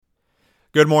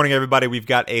Good morning, everybody. We've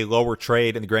got a lower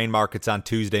trade in the grain markets on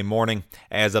Tuesday morning.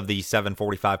 As of the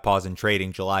 7:45 pause in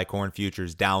trading, July corn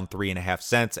futures down 3.5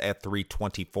 cents at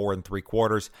 3.24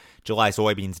 3/4. July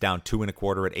soybeans down 2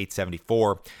 1/4 at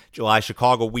 8.74. July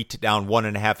Chicago wheat down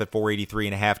 1.5 at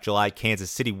 4.83.5. July Kansas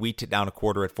City wheat down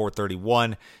 1/4 at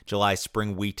 4.31. July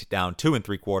spring wheat down 2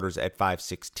 3/4 at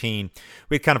 5.16.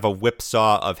 We had kind of a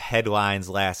whipsaw of headlines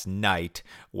last night.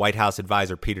 White House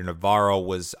advisor Peter Navarro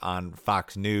was on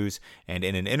Fox News, and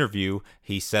in an interview,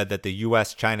 he said that the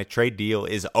U.S.-China trade deal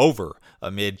is over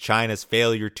amid China's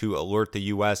failure to alert the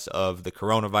U.S. of the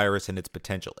coronavirus and its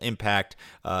potential impact.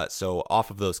 So off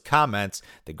of those comments,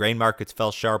 the grain markets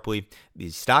fell sharply. The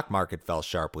stock market fell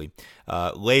sharply.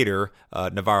 Later,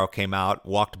 Navarro came out,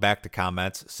 walked back the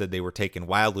comments, said they were taken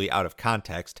wildly out of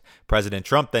context. President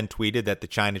Trump then tweeted that the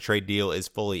China trade deal is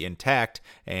fully intact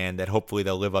and that hopefully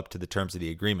they'll live up to the terms of the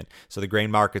agreement. So the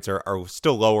grain markets are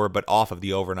still lower, but off of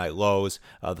the overnight lows.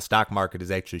 The stock market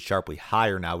is actually sharply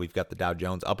higher now. We've got the Dow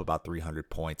Jones up about 300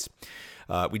 points.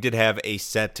 We did have a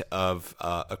set of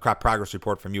a crop progress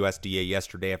report from USDA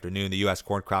yesterday afternoon. The U.S.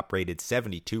 corn crop rated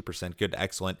 72%, good to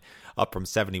excellent, up from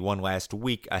 71 last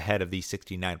week, ahead of the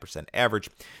 69% average.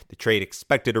 The trade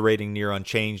expected a rating near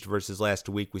unchanged versus last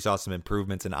week. We saw some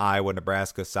improvements in Iowa,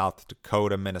 Nebraska, South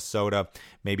Dakota, Minnesota,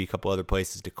 maybe a couple other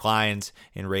places. Declines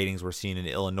in ratings were seen in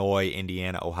Illinois,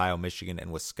 Indiana, Ohio, Michigan,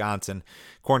 and Wisconsin.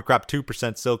 Corn crop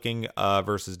 2% silking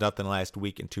versus nothing last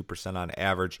week and 2% on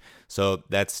average. So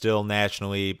that's still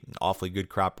nationally awfully good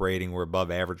crop rating. We're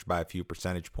above average by a few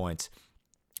percentage points.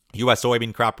 U.S.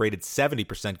 soybean crop rated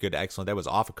 70% good to excellent. That was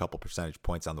off a couple percentage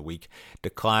points on the week.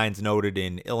 Declines noted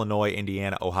in Illinois,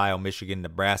 Indiana, Ohio, Michigan,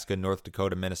 Nebraska, North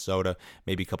Dakota, Minnesota,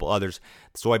 maybe a couple others.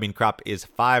 The soybean crop is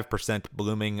 5%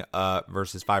 blooming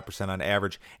versus 5% on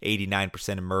average.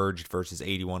 89% emerged versus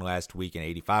 81 last week and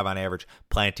 85 on average.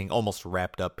 Planting almost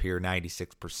wrapped up here,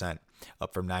 96%.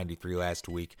 Up from 93 last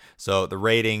week. So the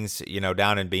ratings,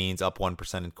 down in beans, up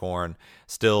 1% in corn,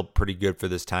 still pretty good for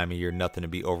this time of year. Nothing to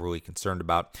be overly concerned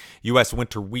about. U.S.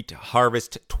 winter wheat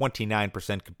harvest,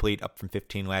 29% complete, up from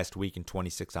 15 last week and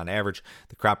 26 on average.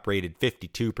 The crop rated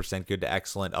 52% good to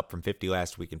excellent, up from 50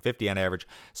 last week and 50 on average.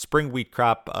 Spring wheat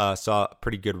crop saw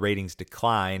pretty good ratings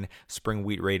decline. Spring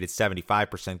wheat rated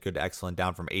 75% good to excellent,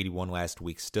 down from 81 last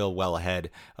week, still well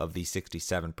ahead of the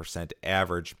 67%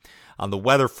 average. On the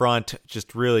weather front,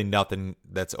 just really nothing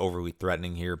that's overly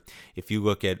threatening here. If you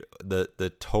look at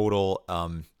the total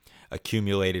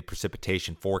accumulated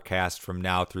precipitation forecast from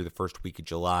now through the first week of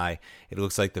July, it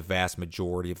looks like the vast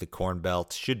majority of the Corn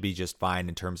Belt should be just fine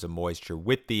in terms of moisture,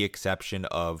 with the exception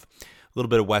of a little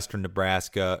bit of western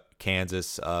Nebraska,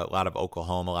 Kansas, a lot of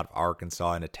Oklahoma, a lot of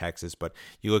Arkansas, and Texas. But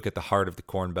you look at the heart of the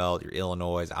Corn Belt, your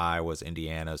Illinois, Iowas,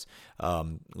 Indianas,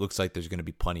 looks like there's going to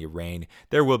be plenty of rain.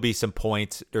 There will be some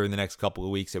points during the next couple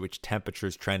of weeks at which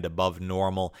temperatures trend above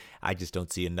normal. I just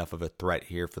don't see enough of a threat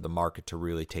here for the market to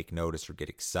really take notice or get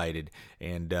excited.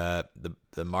 And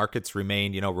the markets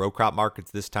remain, row crop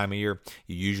markets this time of year.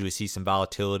 You usually see some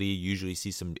volatility, usually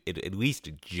see some at least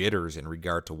jitters in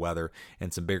regard to weather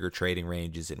and some bigger trading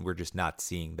ranges, and we're just not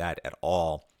seeing that at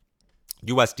all.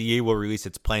 USDA will release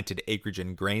its planted acreage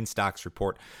and grain stocks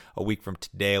report a week from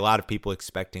today. A lot of people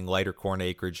expecting lighter corn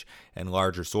acreage and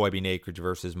larger soybean acreage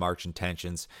versus March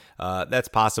intentions. That's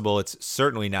possible. It's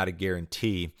certainly not a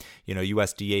guarantee.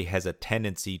 USDA has a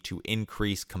tendency to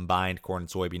increase combined corn and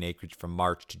soybean acreage from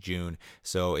March to June.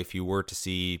 So if you were to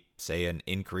see, say, an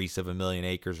increase of 1 million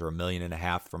acres or 1.5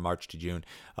 million from March to June,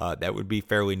 that would be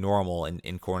fairly normal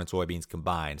in corn and soybeans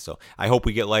combined. So I hope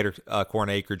we get lighter corn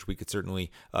acreage. We could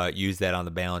certainly use that on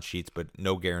the balance sheets, but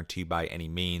no guarantee by any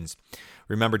means.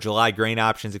 Remember, July grain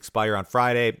options expire on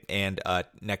Friday, and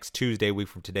next Tuesday, a week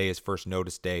from today, is first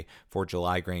notice day for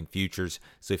July grain futures.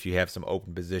 So if you have some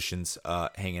open positions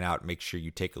hanging out, make sure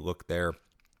you take a look there.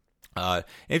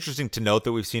 Interesting to note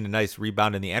that we've seen a nice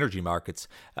rebound in the energy markets.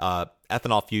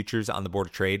 Ethanol futures on the Board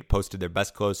of Trade posted their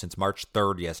best close since March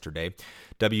 3rd yesterday.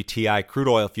 WTI crude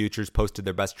oil futures posted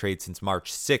their best trade since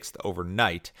March 6th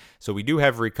overnight. So we do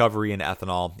have recovery in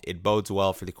ethanol. It bodes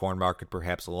well for the corn market,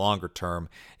 perhaps longer term.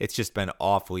 It's just been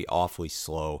awfully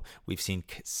slow. We've seen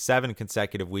 7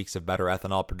 consecutive weeks of better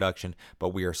ethanol production, but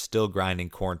we are still grinding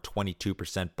corn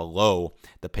 22% below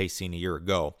the pace seen a year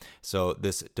ago. So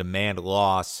this demand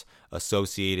loss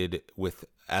associated with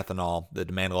ethanol, the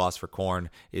demand loss for corn,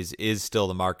 is still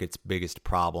the market's biggest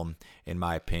problem, in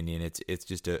my opinion. It's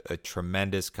just a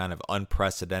tremendous kind of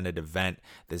unprecedented event.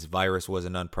 This virus was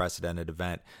an unprecedented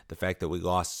event. The fact that we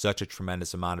lost such a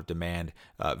tremendous amount of demand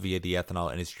via the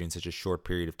ethanol industry in such a short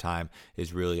period of time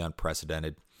is really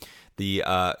unprecedented. The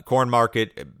corn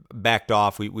market backed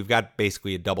off. We've got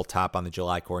basically a double top on the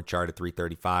July corn chart at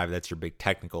 335. That's your big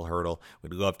technical hurdle.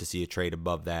 We'd love to see a trade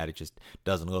above that. It just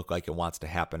doesn't look like it wants to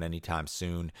happen anytime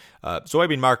soon.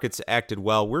 Soybean markets acted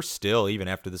well. We're still, even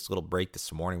after this little break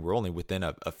this morning, we're only within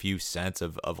a few cents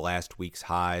of last week's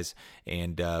highs,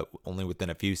 and only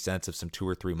within a few cents of some 2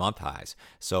 or 3 month highs.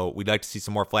 So we'd like to see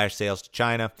some more flash sales to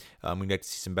China. We'd like to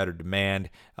see some better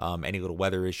demand. Any little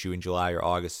weather issue in July or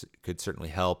August could certainly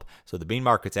help. So the bean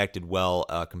markets acted well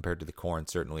compared to the corn,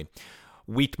 certainly.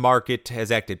 Wheat market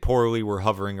has acted poorly. We're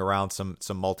hovering around some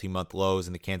multi-month lows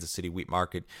in the Kansas City wheat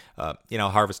market.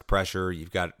 Harvest pressure.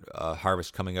 You've got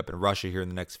harvest coming up in Russia here in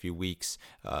the next few weeks.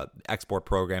 Export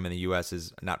program in the U.S.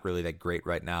 is not really that great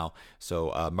right now,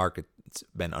 so market's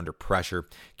been under pressure.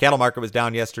 Cattle market was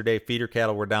down yesterday. Feeder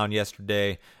cattle were down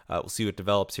yesterday. We'll see what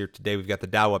develops here today. We've got the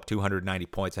Dow up 290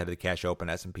 points ahead of the cash open.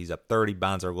 S&P's up 30.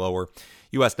 Bonds are lower.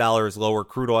 U.S. dollar is lower.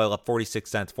 Crude oil up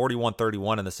 46 cents,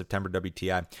 41.31 in the September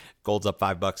WTI. Gold's up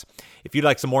 $5. If you'd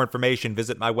like some more information,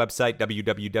 visit my website,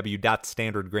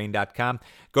 www.standardgrain.com.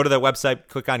 Go to that website,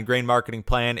 click on Grain Marketing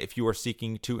Plan if you are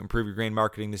seeking to improve your grain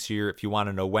marketing this year. If you want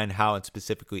to know when, how, and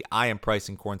specifically I am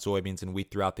pricing corn, soybeans, and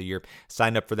wheat throughout the year,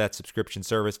 sign up for that subscription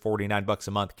service, $49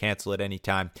 a month. Cancel at any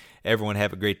time. Everyone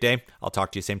have a great day. I'll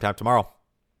talk to you same time tomorrow.